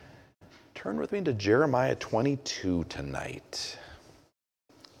Turn with me to Jeremiah 22 tonight.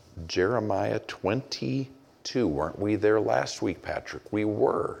 Jeremiah 22. Weren't we there last week, Patrick? We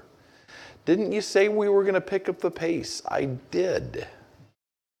were. Didn't you say we were going to pick up the pace? I did.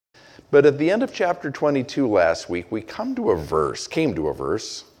 But at the end of chapter 22 last week, we came to a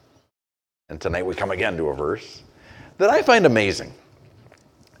verse, and tonight we come again to a verse that I find amazing.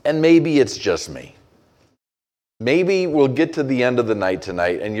 And maybe it's just me. Maybe we'll get to the end of the night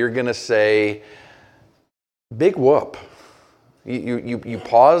tonight and you're going to say, big whoop. You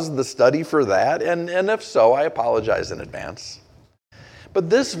paused the study for that? And if so, I apologize in advance. But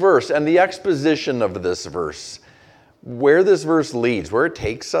this verse and the exposition of this verse, where this verse leads, where it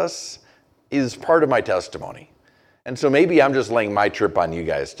takes us, is part of my testimony. And so maybe I'm just laying my trip on you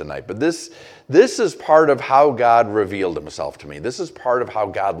guys tonight. But this is part of how God revealed himself to me. This is part of how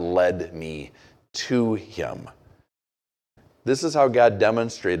God led me to him. This is how God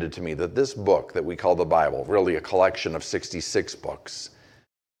demonstrated to me that this book that we call the Bible, really a collection of 66 books,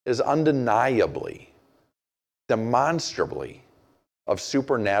 is undeniably, demonstrably of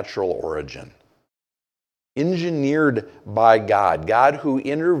supernatural origin. Engineered by God, God who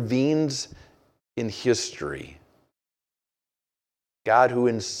intervenes in history, God who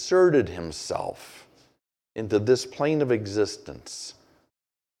inserted himself into this plane of existence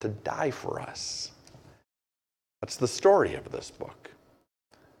to die for us. That's the story of this book.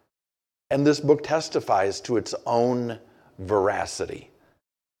 And this book testifies to its own veracity.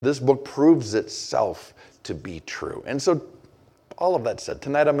 This book proves itself to be true. And so, all of that said,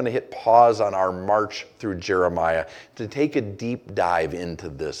 tonight I'm going to hit pause on our march through Jeremiah to take a deep dive into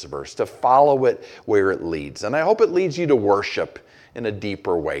this verse, to follow it where it leads. And I hope it leads you to worship in a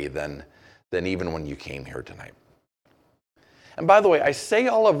deeper way than even when you came here tonight. And by the way, I say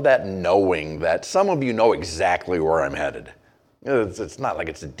all of that knowing that some of you know exactly where I'm headed. It's not like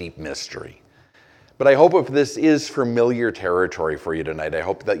it's a deep mystery. But I hope if this is familiar territory for you tonight, I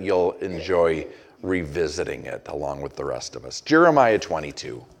hope that you'll enjoy revisiting it along with the rest of us. Jeremiah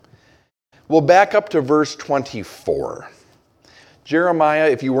 22. We'll back up to verse 24. Jeremiah,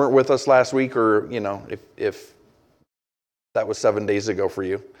 if you weren't with us last week, or if that was 7 days ago for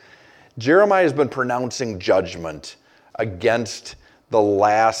you, Jeremiah has been pronouncing judgment against the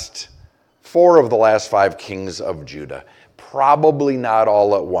last 4 of the last 5 kings of Judah. Probably not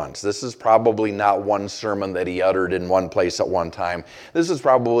all at once. This is probably not one sermon that he uttered in one place at one time. This is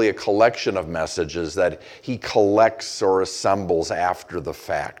probably a collection of messages that he collects or assembles after the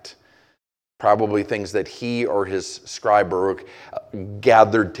fact. Probably things that he or his scribe Baruch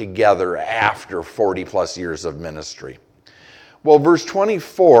gathered together after 40 plus years of ministry. Well, verse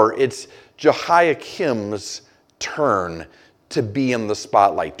 24, it's Jehoiakim's turn to be in the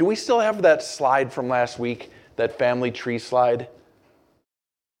spotlight. Do we still have that slide from last week, that family tree slide?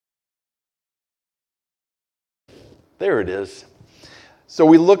 There it is. So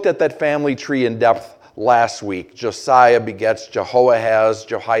we looked at that family tree in depth last week. Josiah begets Jehoahaz,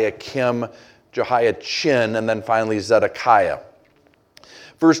 Jehoiakim, Jehoiachin, and then finally Zedekiah.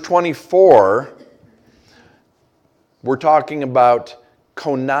 Verse 24, we're talking about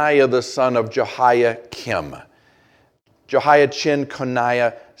Coniah, the son of Jehoiakim. Jehoiachin,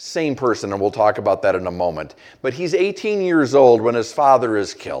 Coniah, same person, and we'll talk about that in a moment. But he's 18 years old when his father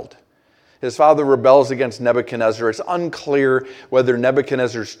is killed. His father rebels against Nebuchadnezzar. It's unclear whether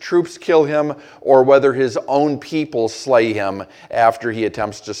Nebuchadnezzar's troops kill him or whether his own people slay him after he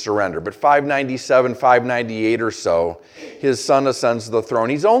attempts to surrender. But 597, 598 or so, his son ascends the throne.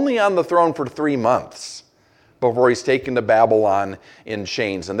 He's only on the throne for 3 months before he's taken to Babylon in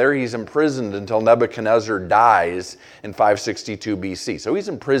chains. And there he's imprisoned until Nebuchadnezzar dies in 562 BC. So he's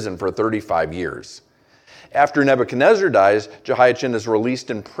in prison for 35 years. After Nebuchadnezzar dies, Jehoiachin is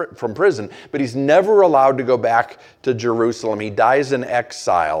released from prison, but he's never allowed to go back to Jerusalem. He dies in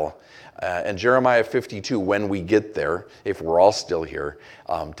exile. And Jeremiah 52, when we get there, if we're all still here,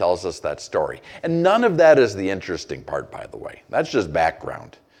 tells us that story. And none of that is the interesting part, by the way. That's just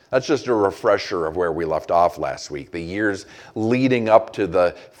background. That's just a refresher of where we left off last week, the years leading up to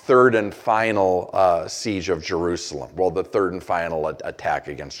the third and final siege of Jerusalem. Well, the third and final attack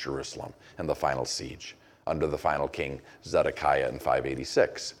against Jerusalem and the final siege under the final king, Zedekiah, in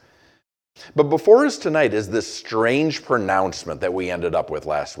 586. But before us tonight is this strange pronouncement that we ended up with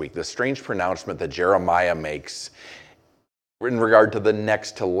last week, this strange pronouncement that Jeremiah makes in regard to the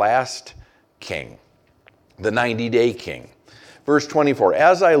next to last king, the 90-day king. Verse 24,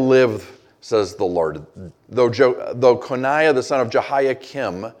 as I live, says the Lord, though Coniah, the son of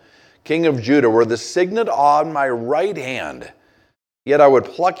Jehoiakim, king of Judah, were the signet on my right hand, yet I would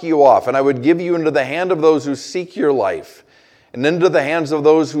pluck you off, and I would give you into the hand of those who seek your life, and into the hands of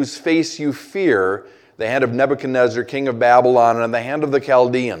those whose face you fear, the hand of Nebuchadnezzar, king of Babylon, and the hand of the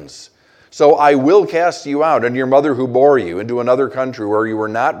Chaldeans. So I will cast you out, and your mother who bore you, into another country where you were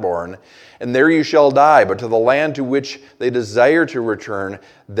not born, and there you shall die, but to the land to which they desire to return,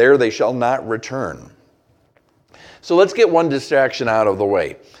 there they shall not return. So let's get one distraction out of the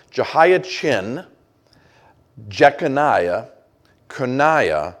way. Jehoiachin, Jeconiah,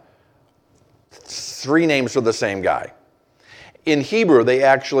 Coniah, three names for the same guy. In Hebrew, they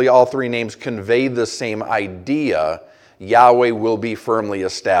actually, all three names convey the same idea: Yahweh will be firmly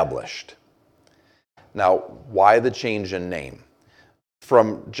established. Now, why the change in name?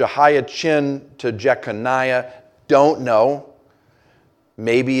 From Jehoiachin to Jeconiah, don't know.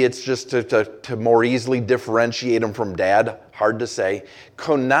 Maybe it's just to more easily differentiate him from dad. Hard to say.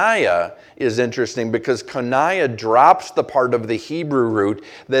 Coniah is interesting because Coniah drops the part of the Hebrew root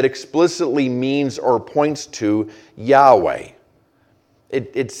that explicitly means or points to Yahweh.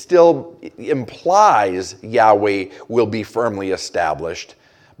 It still implies Yahweh will be firmly established,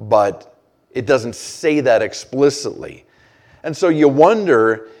 but it doesn't say that explicitly. And so you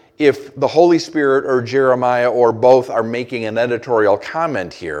wonder if the Holy Spirit or Jeremiah or both are making an editorial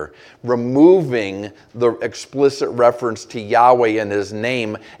comment here, removing the explicit reference to Yahweh in his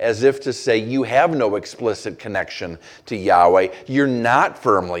name as if to say you have no explicit connection to Yahweh. You're not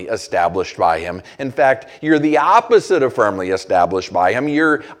firmly established by him. In fact, you're the opposite of firmly established by him.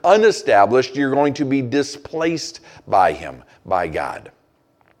 You're unestablished. You're going to be displaced by him, by God.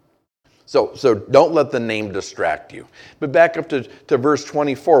 So don't let the name distract you. But back up to verse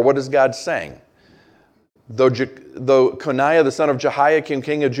 24, what is God saying? Though Coniah, the son of Jehoiakim,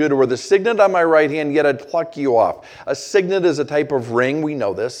 king of Judah, were the signet on my right hand, yet I'd pluck you off. A signet is a type of ring, we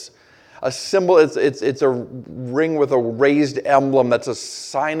know this. A symbol, it's a ring with a raised emblem that's a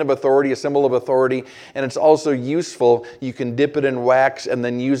sign of authority, a symbol of authority, and it's also useful. You can dip it in wax and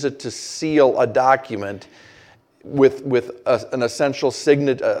then use it to seal a document with an essential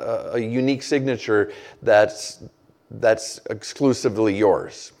signet, a unique signature that's exclusively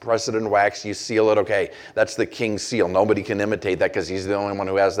yours. Press it in wax, you seal it, okay, that's the king's seal. Nobody can imitate that because he's the only one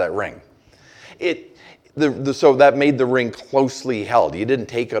who has that ring. So that made the ring closely held. You didn't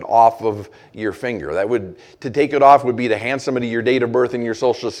take it off of your finger. To take it off would be to hand somebody your date of birth and your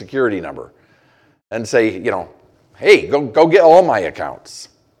social security number and say, hey, go get all my accounts.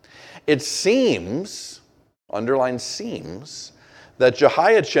 It seems, underline seems, that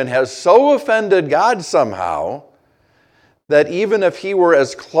Jehoiachin has so offended God somehow that even if he were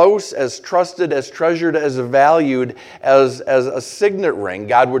as close, as trusted, as treasured, as valued as a signet ring,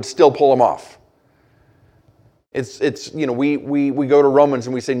 God would still pull him off. We go to Romans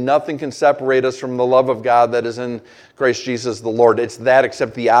and we say nothing can separate us from the love of God that is in Christ Jesus the Lord. It's that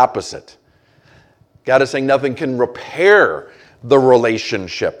except the opposite. God is saying nothing can repair the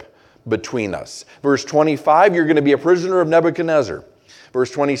relationship between us. Verse 25, you're going to be a prisoner of Nebuchadnezzar.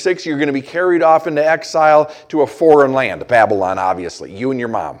 Verse 26, you're going to be carried off into exile to a foreign land, Babylon, obviously, you and your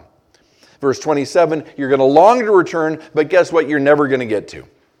mom. Verse 27, you're going to long to return, but guess what? You're never going to get to.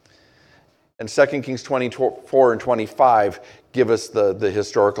 And 2 Kings 24 and 25 give us the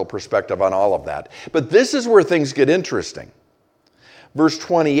historical perspective on all of that. But this is where things get interesting. Verse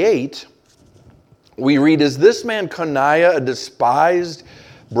 28, we read, is this man Coniah a despised,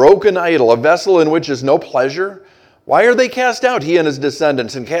 broken idol, a vessel in which is no pleasure? Why are they cast out, he and his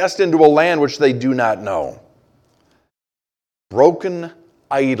descendants, and cast into a land which they do not know? Broken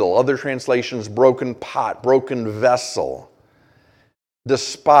idol, other translations, broken pot, broken vessel.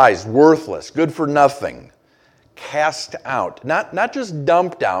 Despised, worthless, good for nothing. Cast out. Not just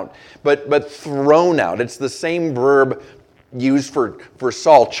dumped out, but thrown out. It's the same verb used for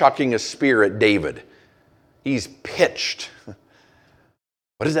Saul chucking a spear at David. He's pitched.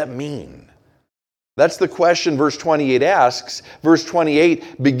 What does that mean? That's the question verse 28 asks. Verse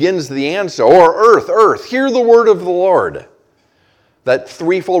 28 begins the answer. Or earth, hear the word of the Lord. That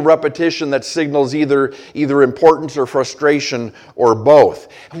threefold repetition that signals either importance or frustration or both.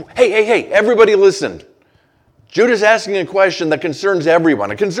 Hey, everybody listen. Judah's asking a question that concerns everyone.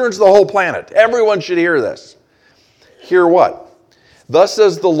 It concerns the whole planet. Everyone should hear this. Hear what? Thus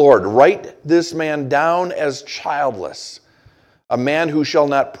says the Lord, write this man down as childless, a man who shall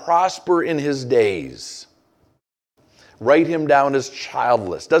not prosper in his days. Write him down as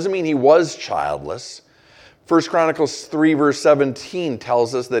childless. Doesn't mean he was childless. 1 Chronicles 3 verse 17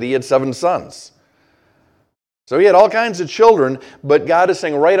 tells us that he had 7 sons. So he had all kinds of children, but God is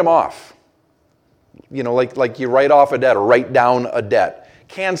saying write them off. Like you write off a debt or write down a debt.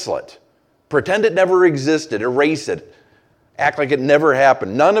 Cancel it. Pretend it never existed. Erase it. Act like it never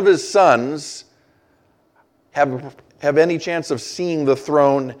happened. None of his sons have have any chance of seeing the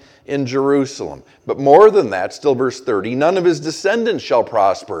throne in Jerusalem. But more than that, still verse 30, none of his descendants shall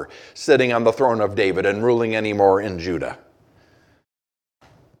prosper, sitting on the throne of David and ruling anymore in Judah.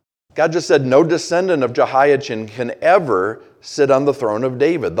 God just said no descendant of Jehoiachin can ever sit on the throne of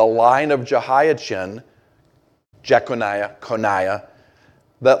David. The line of Jehoiachin, Jeconiah, Coniah,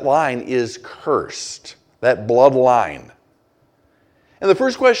 that line is cursed, that bloodline. And the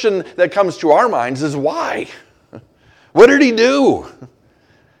first question that comes to our minds is why? What did he do?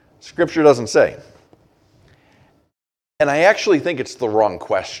 Scripture doesn't say. And I actually think it's the wrong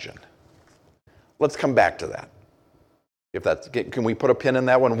question. Let's come back to that. Can we put a pin in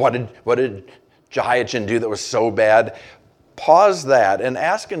that one? What did Jehoiachin do that was so bad? Pause that and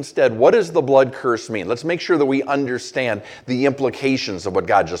ask instead, what does the blood curse mean? Let's make sure that we understand the implications of what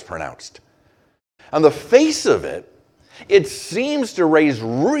God just pronounced. On the face of it, it seems to raise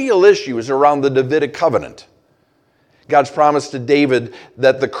real issues around the Davidic covenant. God's promise to David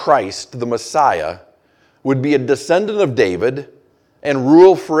that the Christ, the Messiah, would be a descendant of David and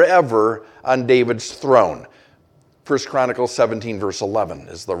rule forever on David's throne. 1 Chronicles 17, verse 11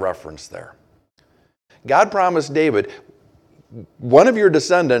 is the reference there. God promised David, one of your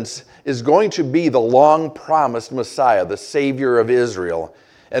descendants is going to be the long-promised Messiah, the Savior of Israel,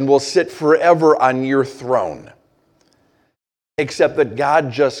 and will sit forever on your throne. Except that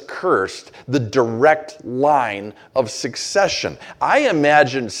God just cursed the direct line of succession. I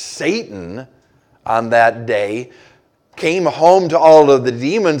imagine Satan on that day came home to all of the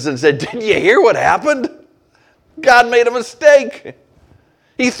demons and said, did you hear what happened? God made a mistake.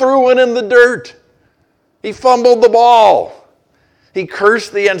 He threw one in the dirt. He fumbled the ball. He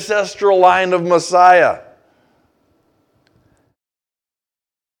cursed the ancestral line of Messiah.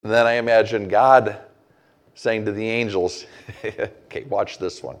 And then I imagine God saying to the angels, okay, watch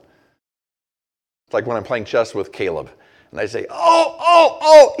this one. It's like when I'm playing chess with Caleb. And I say,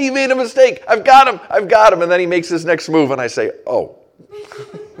 oh, he made a mistake. I've got him. And then he makes his next move and I say, oh.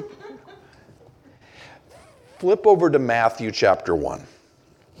 Flip over to Matthew chapter 1.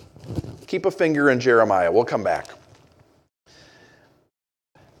 Keep a finger in Jeremiah. We'll come back.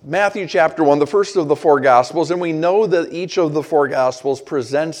 Matthew chapter 1, the first of the four Gospels, and we know that each of the four Gospels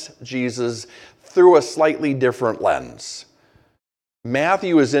presents Jesus through a slightly different lens.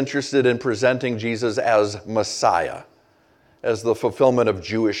 Matthew is interested in presenting Jesus as Messiah, as the fulfillment of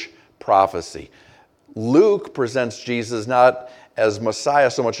Jewish prophecy. Luke presents Jesus not as Messiah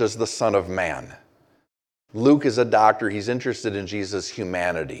so much as the Son of Man. Luke is a doctor. He's interested in Jesus'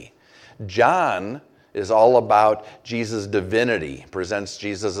 humanity. John is all about Jesus' divinity, presents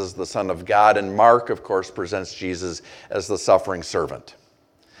Jesus as the Son of God, and Mark, of course, presents Jesus as the suffering servant.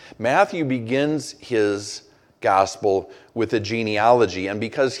 Matthew begins his gospel with a genealogy, and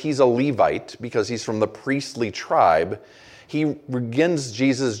because he's a Levite, because he's from the priestly tribe, he begins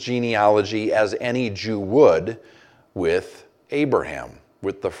Jesus' genealogy as any Jew would with Abraham,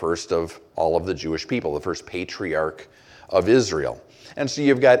 with the first of all of the Jewish people, the first patriarch of Israel. And so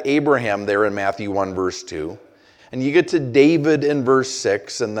you've got Abraham there in Matthew 1, verse 2. And you get to David in verse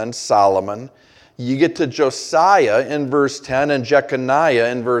 6, and then Solomon. You get to Josiah in verse 10 and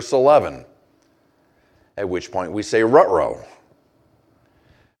Jeconiah in verse 11. At which point we say ruh-roh.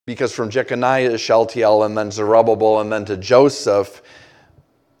 Because from Jeconiah is Shealtiel, and then Zerubbabel, and then to Joseph.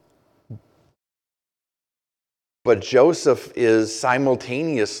 But Joseph is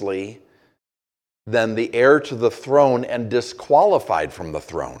simultaneously then the heir to the throne and disqualified from the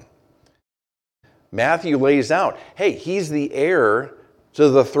throne. Matthew lays out, hey, he's the heir to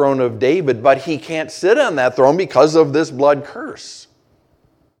the throne of David, but he can't sit on that throne because of this blood curse.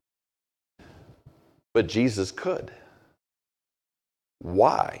 But Jesus could.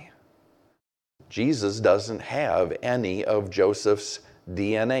 Why? Jesus doesn't have any of Joseph's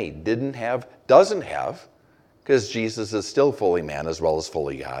DNA. Doesn't have, because Jesus is still fully man as well as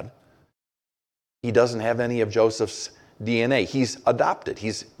fully God. He doesn't have any of Joseph's DNA. He's adopted.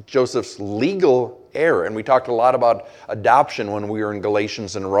 He's Joseph's legal heir. And we talked a lot about adoption when we were in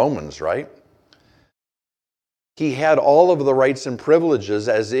Galatians and Romans, right? He had all of the rights and privileges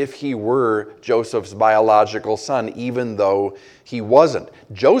as if he were Joseph's biological son, even though he wasn't.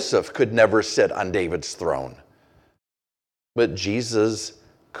 Joseph could never sit on David's throne, but Jesus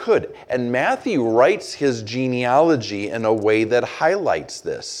could. And Matthew writes his genealogy in a way that highlights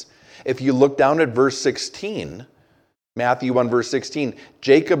this. If you look down at verse 16, Matthew 1, verse 16,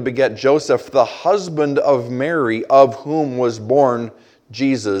 Jacob begat Joseph, the husband of Mary, of whom was born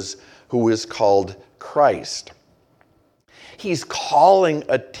Jesus, who is called Christ. He's calling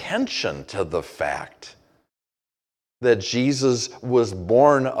attention to the fact that Jesus was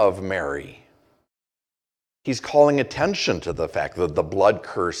born of Mary. He's calling attention to the fact that the blood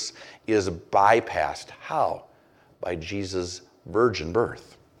curse is bypassed. How? By Jesus' virgin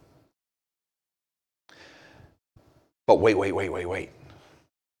birth. But wait.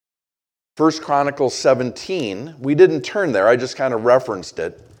 1 Chronicles 17, we didn't turn there, I just kind of referenced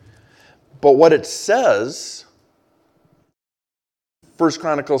it. But what it says, 1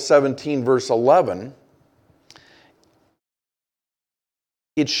 Chronicles 17, verse 11,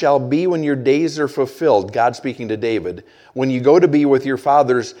 it shall be when your days are fulfilled, God speaking to David, when you go to be with your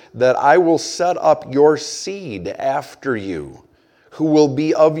fathers, that I will set up your seed after you, who will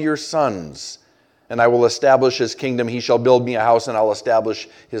be of your sons, and I will establish his kingdom. He shall build me a house, and I'll establish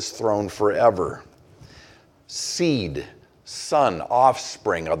his throne forever. Seed, son,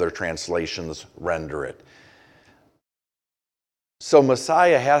 offspring, other translations render it. So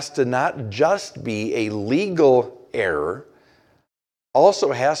Messiah has to not just be a legal heir,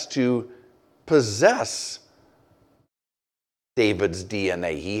 also has to possess David's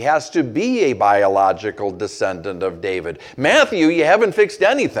DNA. He has to be a biological descendant of David. Matthew, you haven't fixed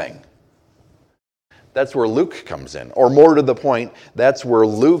anything. That's where Luke comes in. Or more to the point, that's where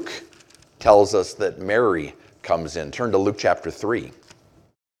Luke tells us that Mary comes in. Turn to Luke chapter 3.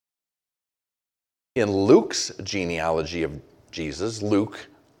 In Luke's genealogy of Jesus, Luke,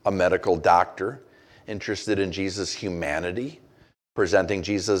 a medical doctor, interested in Jesus' humanity, presenting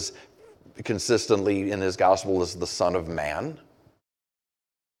Jesus consistently in his gospel as the Son of Man,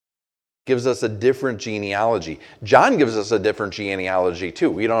 gives us a different genealogy. John gives us a different genealogy too.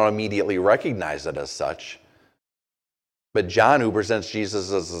 We don't immediately recognize it as such. But John, who presents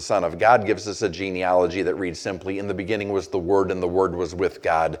Jesus as the Son of God, gives us a genealogy that reads simply, in the beginning was the Word, and the Word was with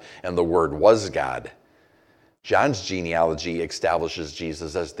God, and the Word was God. John's genealogy establishes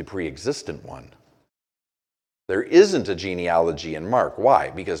Jesus as the pre-existent one. There isn't a genealogy in Mark. Why?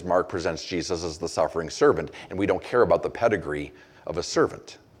 Because Mark presents Jesus as the suffering servant, and we don't care about the pedigree of a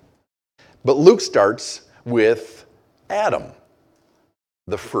servant. But Luke starts with Adam,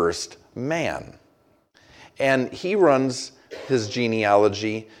 the first man. And he runs his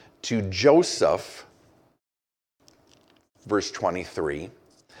genealogy to Joseph, verse 23,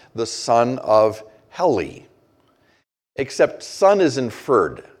 the son of Heli. Except son is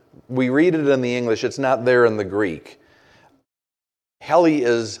inferred. We read it in the English, it's not there in the Greek. Heli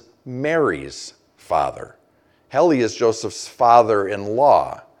is Mary's father. Heli is Joseph's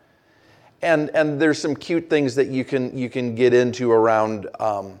father-in-law. And there's some cute things that you can get into around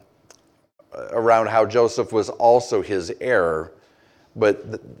how Joseph was also his heir,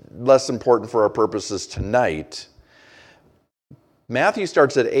 but less important for our purposes tonight. Matthew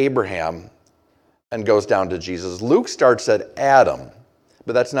starts at Abraham and goes down to Jesus. Luke starts at Adam,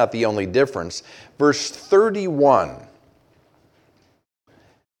 but that's not the only difference. Verse 31,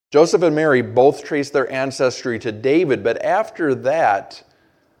 Joseph and Mary both trace their ancestry to David, but after that,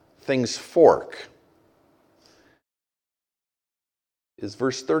 things fork. Is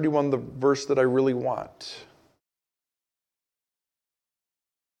verse 31 the verse that I really want?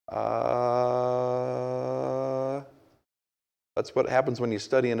 That's what happens when you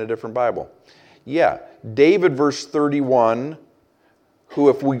study in a different Bible. Yeah, David, verse 31, who,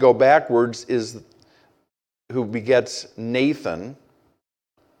 if we go backwards, is who begets Nathan,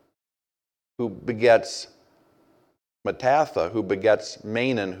 who begets Mattatha, who begets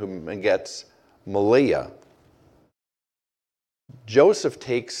Mainan, who begets Maliah. Joseph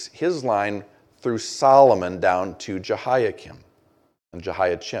takes his line through Solomon down to Jehoiakim and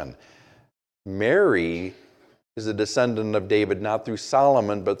Jehoiachin. Mary is a descendant of David not through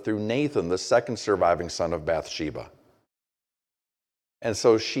Solomon, but through Nathan, the second surviving son of Bathsheba. And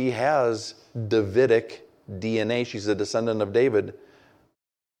so she has Davidic DNA. She's a descendant of David,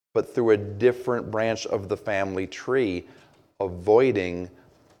 but through a different branch of the family tree, avoiding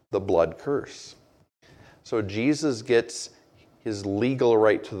the blood curse. So Jesus gets his legal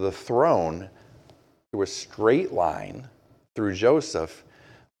right to the throne through a straight line through Joseph,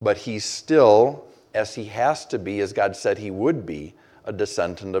 but he's still, as he has to be, as God said he would be, a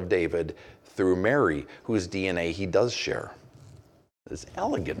descendant of David through Mary, whose DNA he does share. It's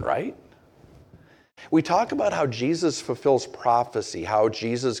elegant, right? We talk about how Jesus fulfills prophecy, how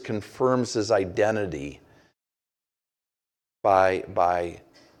Jesus confirms his identity by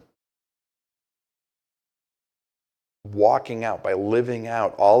walking out, by living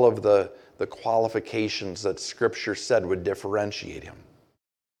out all of the qualifications that Scripture said would differentiate him.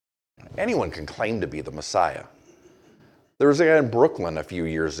 Anyone can claim to be the Messiah. There was a guy in Brooklyn a few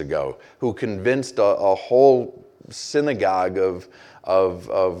years ago who convinced a whole synagogue of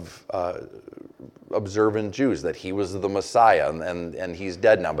observant Jews that he was the Messiah, and he's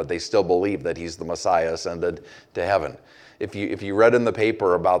dead now, but they still believe that he's the Messiah ascended to heaven. If you read in the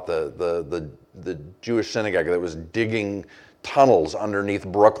paper about the Jewish synagogue that was digging tunnels underneath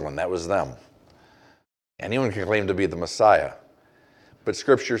Brooklyn, that was them. Anyone can claim to be the Messiah. But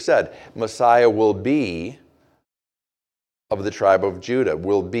Scripture said Messiah will be of the tribe of Judah,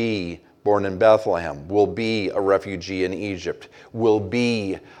 will be born in Bethlehem, will be a refugee in Egypt, will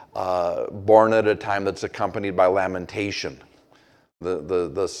be born at a time that's accompanied by lamentation,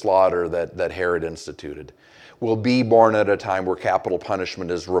 the slaughter that Herod instituted, will be born at a time where capital punishment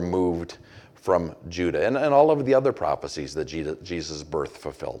is removed from Judah, and all of the other prophecies that Jesus' birth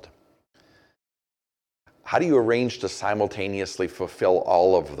fulfilled. How do you arrange to simultaneously fulfill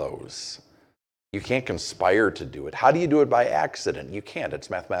all of those? You can't conspire to do it. How do you do it by accident? You can't. It's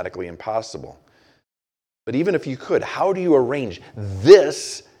mathematically impossible. But even if you could, how do you arrange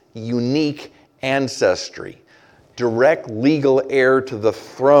this unique ancestry? Direct legal heir to the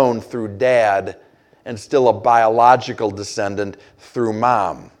throne through dad and still a biological descendant through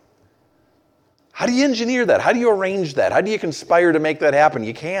mom. How do you engineer that? How do you arrange that? How do you conspire to make that happen?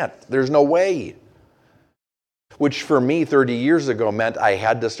 You can't. There's no way. Which for me 30 years ago meant I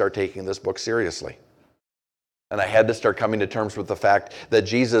had to start taking this book seriously. And I had to start coming to terms with the fact that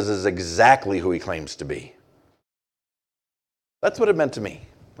Jesus is exactly who he claims to be. That's what it meant to me.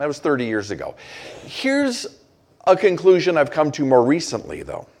 That was 30 years ago. Here's a conclusion I've come to more recently,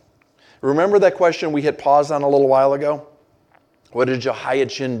 though. Remember that question we hit pause on a little while ago? What did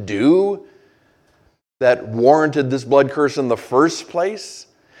Jehoiachin do that warranted this blood curse in the first place?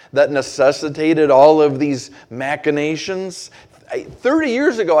 That necessitated all of these machinations? 30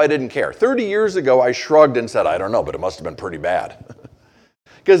 years ago, I didn't care. 30 years ago, I shrugged and said, I don't know, but it must have been pretty bad.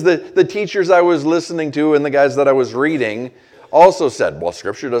 Because the teachers I was listening to and the guys that I was reading also said, well,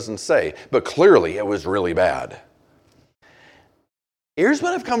 Scripture doesn't say, but clearly it was really bad. Here's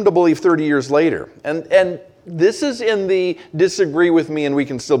what I've come to believe 30 years later. And this is in the disagree with me and we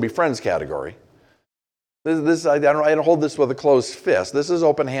can still be friends category. I don't hold this with a closed fist. This is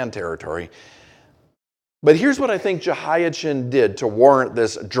open hand territory. But here's what I think Jehoiachin did to warrant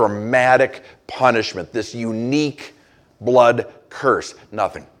this dramatic punishment, this unique blood curse.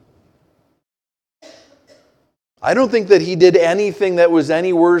 Nothing. I don't think that he did anything that was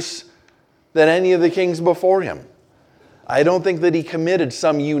any worse than any of the kings before him. I don't think that he committed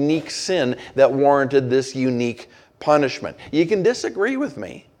some unique sin that warranted this unique punishment. You can disagree with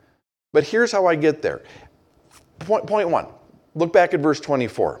me, but here's how I get there. Point one, look back at verse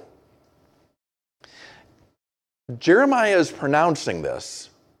 24. Jeremiah is pronouncing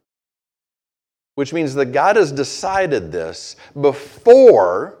this, which means that God has decided this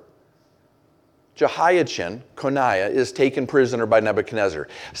before Jehoiachin, Coniah, is taken prisoner by Nebuchadnezzar.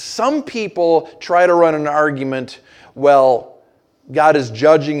 Some people try to run an argument, well, God is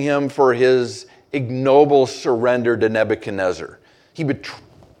judging him for his ignoble surrender to Nebuchadnezzar. He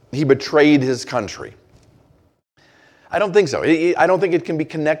betrayed his country. I don't think so. I don't think it can be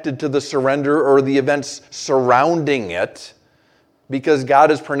connected to the surrender or the events surrounding it because God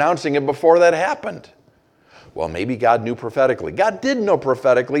is pronouncing it before that happened. Well, maybe God knew prophetically. God did know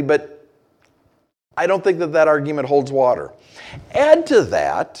prophetically, but I don't think that argument holds water. Add to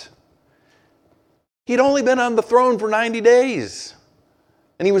that, he'd only been on the throne for 90 days.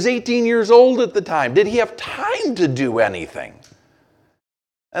 And he was 18 years old at the time. Did he have time to do anything?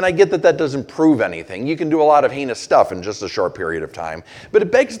 And I get that doesn't prove anything. You can do a lot of heinous stuff in just a short period of time. But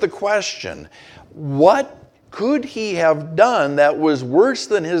it begs the question, what could he have done that was worse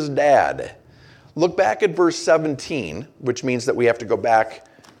than his dad? Look back at verse 17, which means that we have to go back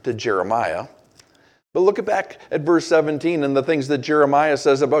to Jeremiah. But look back at verse 17 and the things that Jeremiah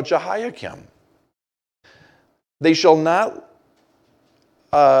says about Jehoiakim. They shall not,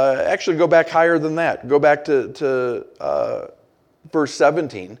 actually go back higher than that. Go back to verse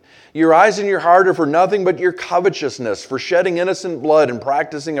 17. Your eyes and your heart are for nothing but your covetousness, for shedding innocent blood and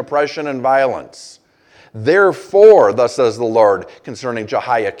practicing oppression and violence. Therefore, thus says the Lord concerning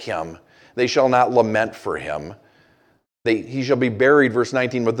Jehoiakim, they shall not lament for him. He shall be buried, verse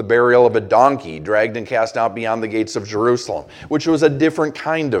 19, with the burial of a donkey, dragged and cast out beyond the gates of Jerusalem, which was a different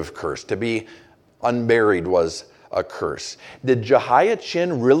kind of curse. To be unburied was a curse. Did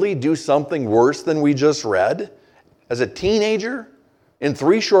Jehoiachin really do something worse than we just read? As a teenager, in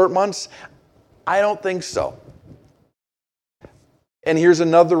 3 short months? I don't think so. And here's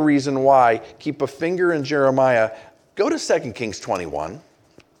another reason why. Keep a finger in Jeremiah. Go to 2 Kings 21.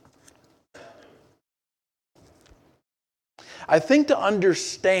 I think to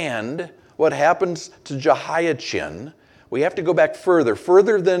understand what happens to Jehoiachin, we have to go back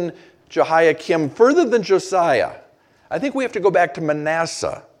further than Jehoiakim, further than Josiah, I think we have to go back to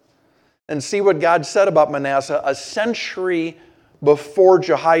Manasseh and see what God said about Manasseh a century before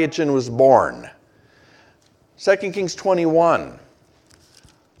Jehoiachin was born. 2 Kings 21.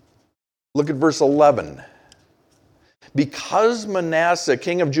 Look at verse 11. Because Manasseh,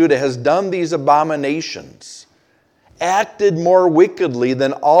 king of Judah, has done these abominations, acted more wickedly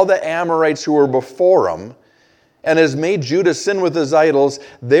than all the Amorites who were before him, and has made Judah sin with his idols,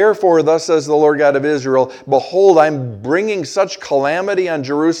 therefore thus says the Lord God of Israel, behold, I'm bringing such calamity on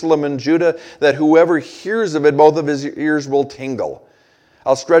Jerusalem and Judah that whoever hears of it, both of his ears will tingle.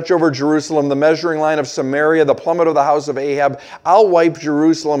 I'll stretch over Jerusalem the measuring line of Samaria, the plummet of the house of Ahab. I'll wipe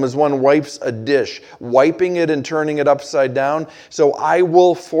Jerusalem as one wipes a dish, wiping it and turning it upside down. So I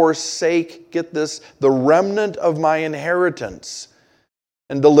will forsake, get this, the remnant of my inheritance,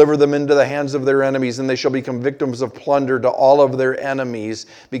 and deliver them into the hands of their enemies, and they shall become victims of plunder to all of their enemies,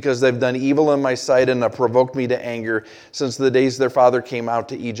 because they've done evil in my sight and have provoked me to anger since the days their father came out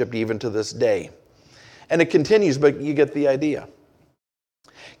to Egypt, even to this day. And it continues, but you get the idea.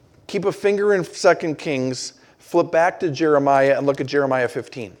 Keep a finger in 2 Kings, flip back to Jeremiah, and look at Jeremiah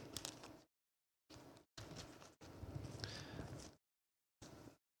 15.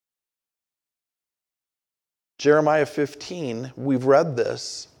 Jeremiah 15, we've read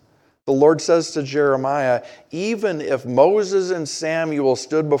this. The Lord says to Jeremiah, even if Moses and Samuel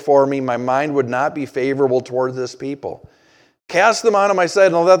stood before me, my mind would not be favorable toward this people. Cast them out of my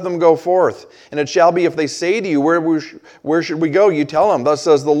sight and let them go forth. And it shall be if they say to you, where should we go? You tell them, thus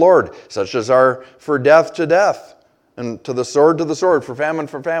says the Lord, such as are for death to death, and to the sword, for famine,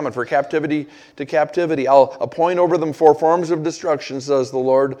 for captivity to captivity. I'll appoint over them 4 forms of destruction, says the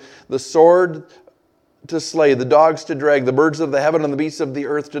Lord, the sword to slay, the dogs to drag, the birds of the heaven and the beasts of the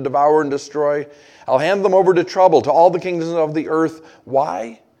earth to devour and destroy. I'll hand them over to trouble, to all the kingdoms of the earth.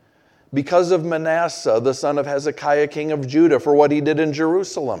 Why? Because of Manasseh, the son of Hezekiah, king of Judah, for what he did in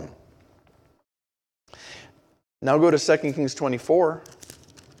Jerusalem. Now go to 2 Kings 24.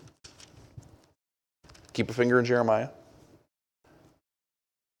 Keep a finger in Jeremiah.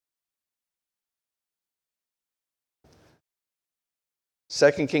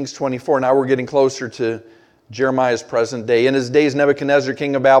 Second Kings 24. Now we're getting closer to Jeremiah's present day. In his days, Nebuchadnezzar,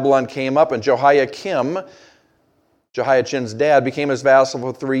 king of Babylon, came up, and Jehoiakim, Jehoiachin's dad, became his vassal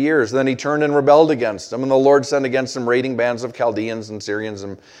for 3 years. Then he turned and rebelled against him, and the Lord sent against him raiding bands of Chaldeans and Syrians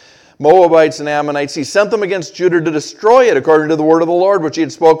and Moabites and Ammonites. He sent them against Judah to destroy it, according to the word of the Lord, which he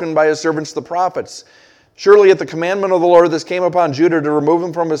had spoken by his servants the prophets. Surely at the commandment of the Lord this came upon Judah to remove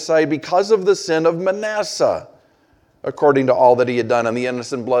him from his sight because of the sin of Manasseh, according to all that he had done and the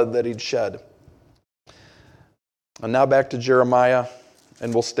innocent blood that he'd shed. And now back to Jeremiah,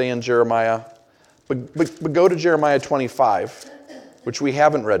 and we'll stay in Jeremiah. But go to Jeremiah 25, which we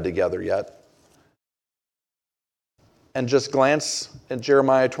haven't read together yet. And just glance at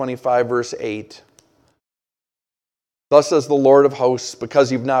Jeremiah 25, verse 8. Thus says the Lord of hosts,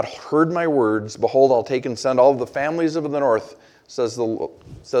 because you've not heard my words, behold, I'll take and send all the families of the north, says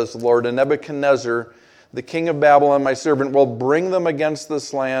the Lord, and Nebuchadnezzar, the king of Babylon, my servant, will bring them against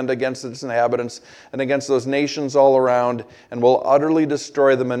this land, against its inhabitants, and against those nations all around, and will utterly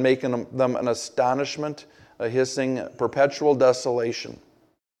destroy them and make them an astonishment, a hissing, perpetual desolation.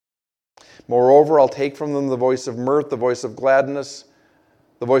 Moreover, I'll take from them the voice of mirth, the voice of gladness,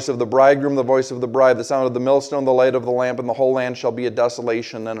 the voice of the bridegroom, the voice of the bride, the sound of the millstone, the light of the lamp, and the whole land shall be a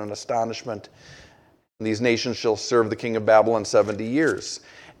desolation and an astonishment. And these nations shall serve the king of Babylon 70 years.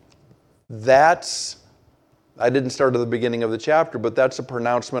 I didn't start at the beginning of the chapter, but that's a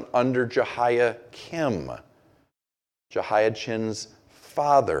pronouncement under Jehoiakim, Jehoiachin's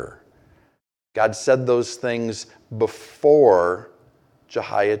father. God said those things before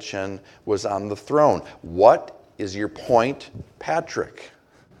Jehoiachin was on the throne. What is your point, Patrick?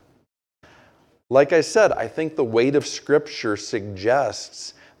 Like I said, I think the weight of Scripture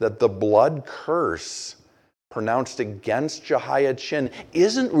suggests that the blood curse pronounced against Jehoiachin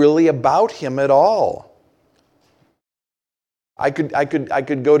isn't really about him at all. I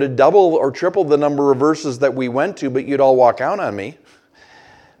could go to double or triple the number of verses that we went to, but you'd all walk out on me.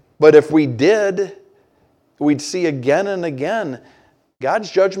 But if we did, we'd see again and again, God's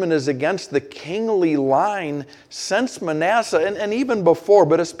judgment is against the kingly line since Manasseh, and even before,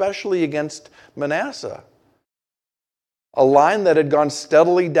 but especially against Manasseh. A line that had gone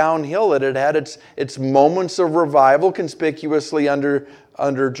steadily downhill. It had had its moments of revival conspicuously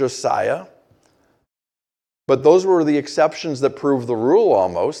under Josiah. But those were the exceptions that proved the rule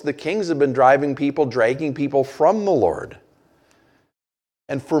almost. The kings have been dragging people from the Lord.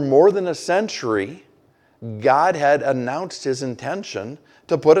 And for more than a century, God had announced his intention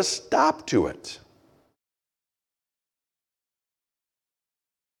to put a stop to it.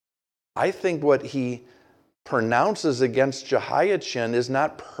 I think what he pronounces against Jehoiachin is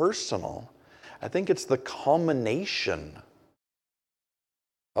not personal. I think it's the culmination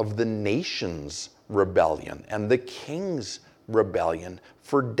of the nation's rebellion and the king's rebellion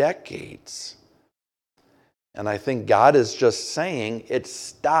for decades. And I think God is just saying it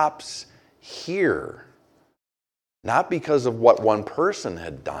stops here. Not because of what one person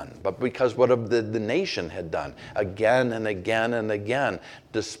had done, but because what the nation had done again and again and again,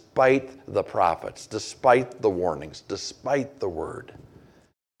 despite the prophets, despite the warnings, despite the word.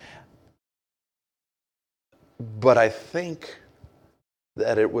 But I think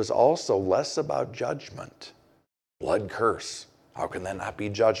that it was also less about judgment. Blood curse. How can that not be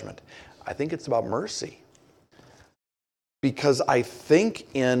judgment? I think it's about mercy. Because I think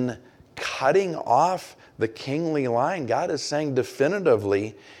in cutting off the kingly line, God is saying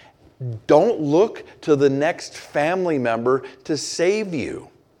definitively, don't look to the next family member to save you.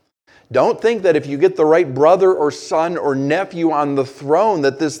 Don't think that if you get the right brother or son or nephew on the throne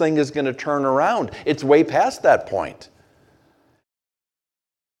that this thing is going to turn around. It's way past that point.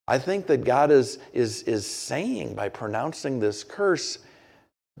 I think that God is saying by pronouncing this curse,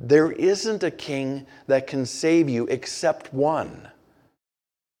 there isn't a king that can save you except one.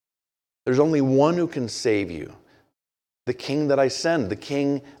 There's only one who can save you. The king that I send, the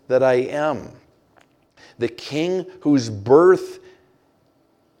king that I am. The king whose birth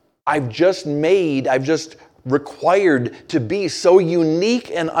I've just required to be so unique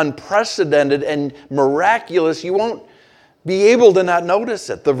and unprecedented and miraculous, you won't be able to not notice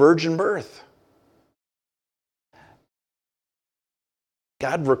it, the virgin birth.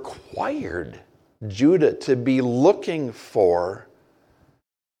 God required Judah to be looking for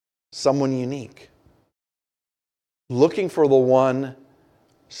someone unique. Looking for the one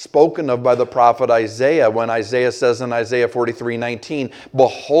spoken of by the prophet Isaiah when Isaiah says in Isaiah 43:19,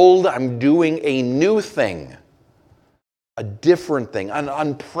 "Behold, I'm doing a new thing, a different thing, an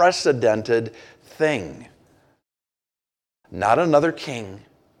unprecedented thing." Not another king,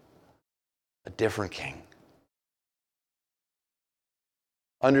 a different king.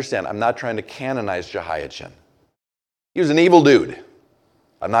 Understand, I'm not trying to canonize Jehoiachin. He was an evil dude.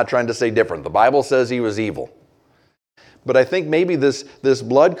 I'm not trying to say different. The Bible says he was evil. But I think maybe this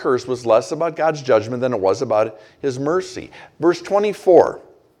blood curse was less about God's judgment than it was about his mercy. Verse 24,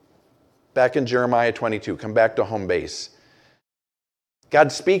 back in Jeremiah 22, come back to home base.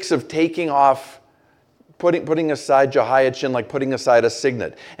 God speaks of taking off, putting aside Jehoiachin like putting aside a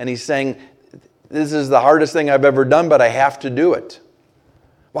signet. And he's saying, this is the hardest thing I've ever done, but I have to do it.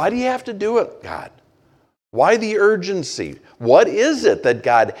 Why do you have to do it, God? Why the urgency? What is it that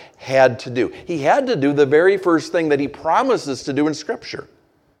God had to do? He had to do the very first thing that he promises to do in Scripture.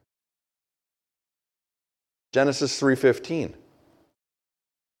 Genesis 3:15.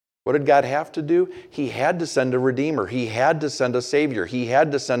 What did God have to do? He had to send a Redeemer. He had to send a Savior. He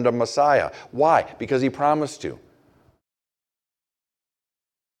had to send a Messiah. Why? Because he promised to.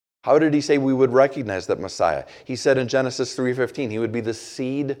 How did he say we would recognize that Messiah? He said in Genesis 3:15, he would be the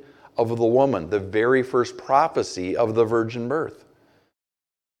seed of the woman, the very first prophecy of the virgin birth.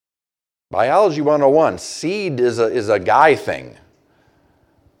 Biology 101, seed is a guy thing.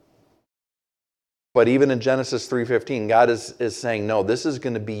 But even in Genesis 3:15, God is saying, no, this is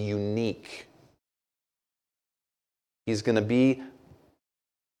going to be unique. He's going to be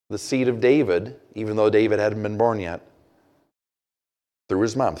the seed of David, even though David hadn't been born yet, through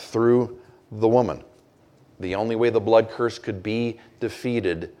his mom, through the woman. The only way the blood curse could be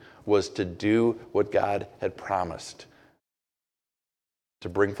defeated was to do what God had promised, to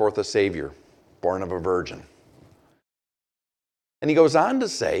bring forth a Savior born of a virgin. And he goes on to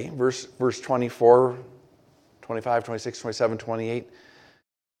say, verse 24, 25, 26, 27, 28,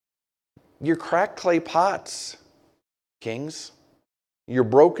 you're cracked clay pots, kings. You're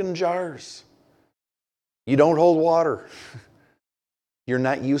broken jars. You don't hold water. You're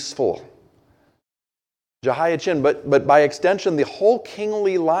not useful. Jehoiachin, but by extension, the whole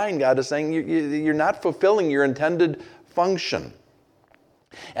kingly line, God is saying, you're not fulfilling your intended function.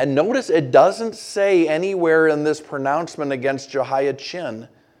 And notice it doesn't say anywhere in this pronouncement against Jehoiachin,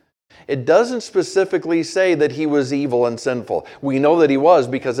 it doesn't specifically say that he was evil and sinful. We know that he was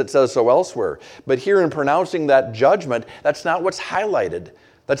because it says so elsewhere. But here in pronouncing that judgment, that's not what's highlighted.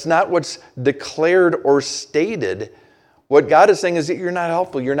 That's not what's declared or stated. What God is saying is that you're not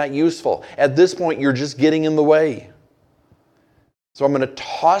helpful, you're not useful. At this point, you're just getting in the way. So I'm going to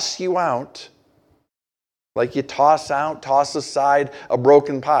toss you out Like you toss aside a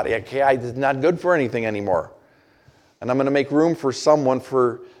broken pot. Okay, it's not good for anything anymore. And I'm going to make room for someone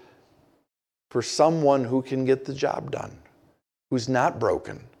who can get the job done, who's not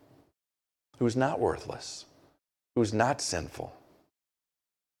broken, who's not worthless, who's not sinful.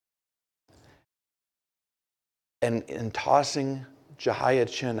 And in tossing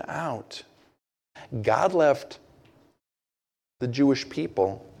Jehoiachin out, God left the Jewish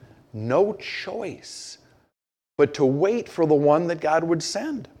people no choice but to wait for the one that God would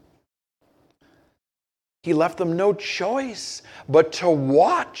send. He left them no choice but to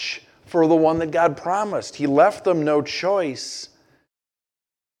watch for the one that God promised. He left them no choice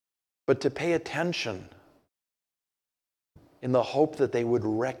but to pay attention in the hope that they would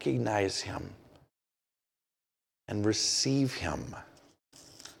recognize him and receive him.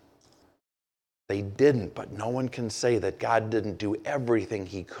 They didn't, but no one can say that God didn't do everything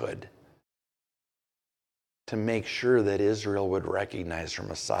he could to make sure that Israel would recognize her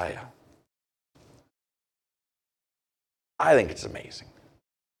Messiah. I think it's amazing.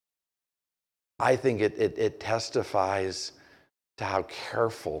 I think it testifies to how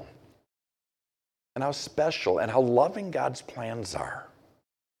careful and how special and how loving God's plans are.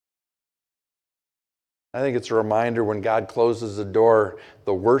 I think it's a reminder when God closes the door,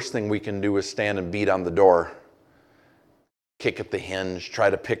 the worst thing we can do is stand and beat on the door, kick at the hinge, try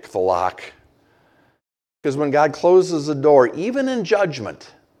to pick the lock. Because when God closes the door, even in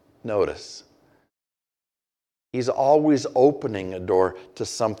judgment, notice, he's always opening a door to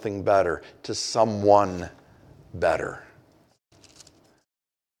something better, to someone better.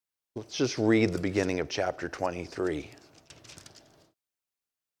 Let's just read the beginning of chapter 23.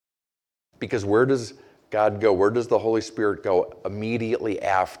 Because where does God go? Where does the Holy Spirit go immediately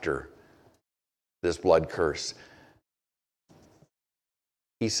after this blood curse?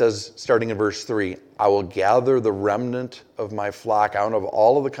 He says, starting in verse 3, I will gather the remnant of my flock out of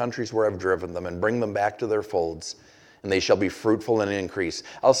all of the countries where I've driven them and bring them back to their folds, and they shall be fruitful and increase.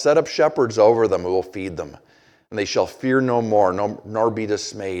 I'll set up shepherds over them who will feed them, and they shall fear no more, nor be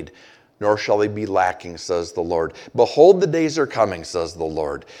dismayed, nor shall they be lacking, says the Lord. Behold, the days are coming, says the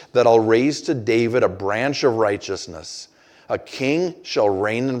Lord, that I'll raise to David a branch of righteousness. A king shall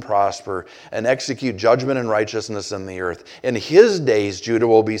reign and prosper and execute judgment and righteousness in the earth. In his days, Judah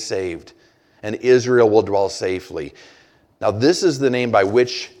will be saved, and Israel will dwell safely. Now, this is the name by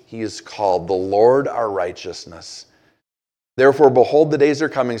which he is called, the Lord our righteousness. Therefore, behold, the days are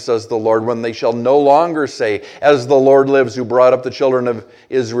coming, says the Lord, when they shall no longer say, as the Lord lives, who brought up the children of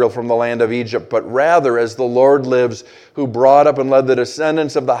Israel from the land of Egypt, but rather, as the Lord lives, who brought up and led the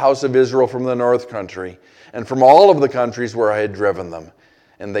descendants of the house of Israel from the north country, and from all of the countries where I had driven them,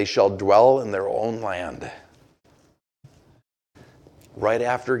 and they shall dwell in their own land. Right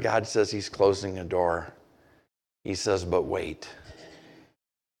after God says he's closing a door, he says, but wait,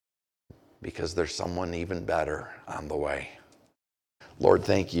 because there's someone even better on the way. Lord,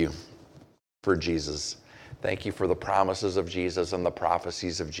 thank you for Jesus. Thank you for the promises of Jesus and the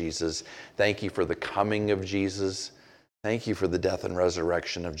prophecies of Jesus. Thank you for the coming of Jesus. Thank you for the death and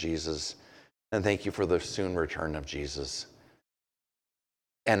resurrection of Jesus. And thank you for the soon return of Jesus.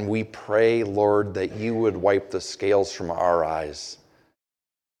 And we pray, Lord, that you would wipe the scales from our eyes,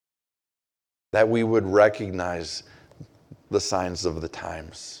 that we would recognize the signs of the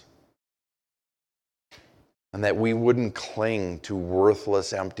times, and that we wouldn't cling to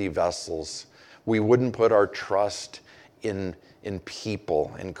worthless, empty vessels. We wouldn't put our trust in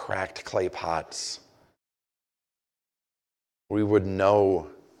people, in cracked clay pots. We would know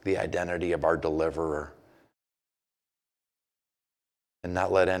the identity of our deliverer and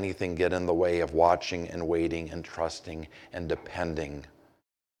not let anything get in the way of watching and waiting and trusting and depending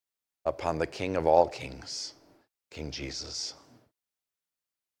upon the King of all kings, King Jesus.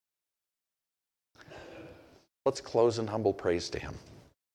 Let's close in humble praise to him.